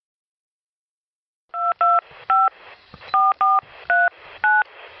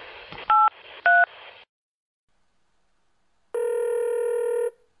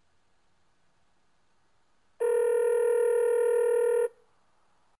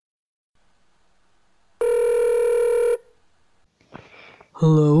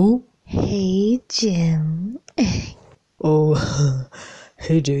Hello? Hey, Jim. Oh,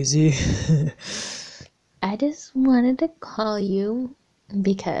 hey Daisy. I just wanted to call you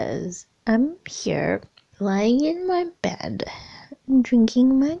because I'm here lying in my bed,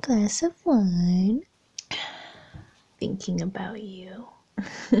 drinking my glass of wine, thinking about you.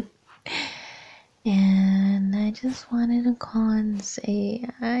 And I just wanted to call and say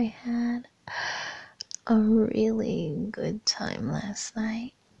I had a really good time last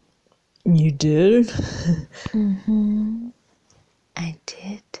night. You did? I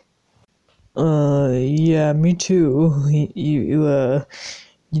did. Yeah, me too. You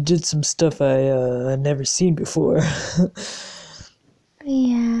did some stuff I never seen before.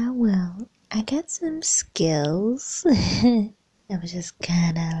 Yeah, well, I got some skills. I was just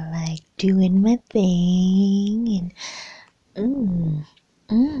kind of like doing my thing and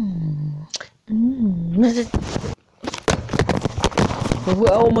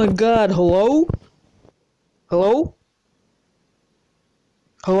Oh my god, hello? Hello?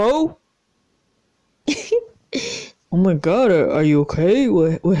 Hello? Oh my god, are you okay?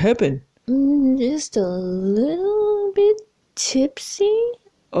 What happened? just a little bit tipsy,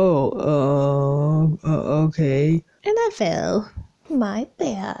 Oh, okay. and I fell. My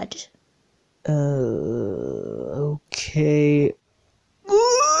bad. Okay.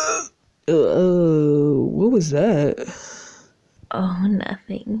 What was that? Oh,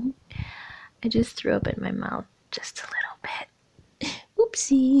 nothing. I just threw up in my mouth just a little bit.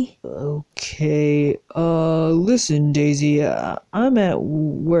 Oopsie. Okay, listen, Daisy, I'm at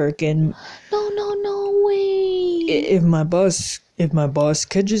work and No, wait. if my boss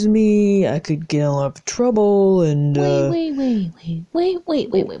catches me, I could get in a lot of trouble and, Wait.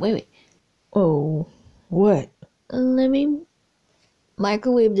 oh, what? Let me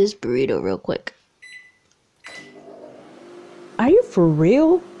microwave this burrito real quick. Are you for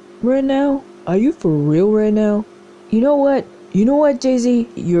real right now? Are you for real right now? You know what? Daisy?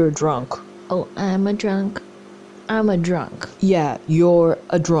 You're drunk. Oh, I'm a drunk. Yeah, you're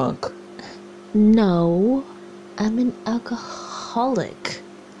a drunk. No, I'm an alcoholic.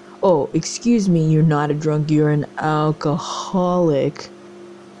 Oh, excuse me, you're not a drunk, you're an alcoholic.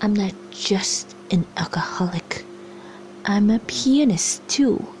 I'm not just an alcoholic. I'm a pianist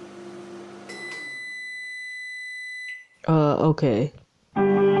too. Okay.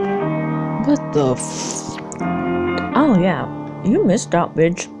 What the Oh yeah, you missed out,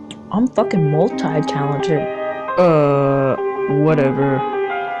 bitch. I'm fucking multi-talented. Whatever.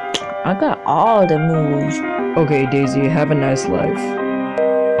 I got all the moves. Okay, Daisy, have a nice life.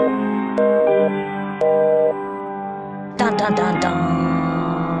 Dun dun dun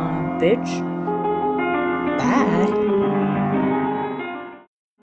dun. Bitch. Bye.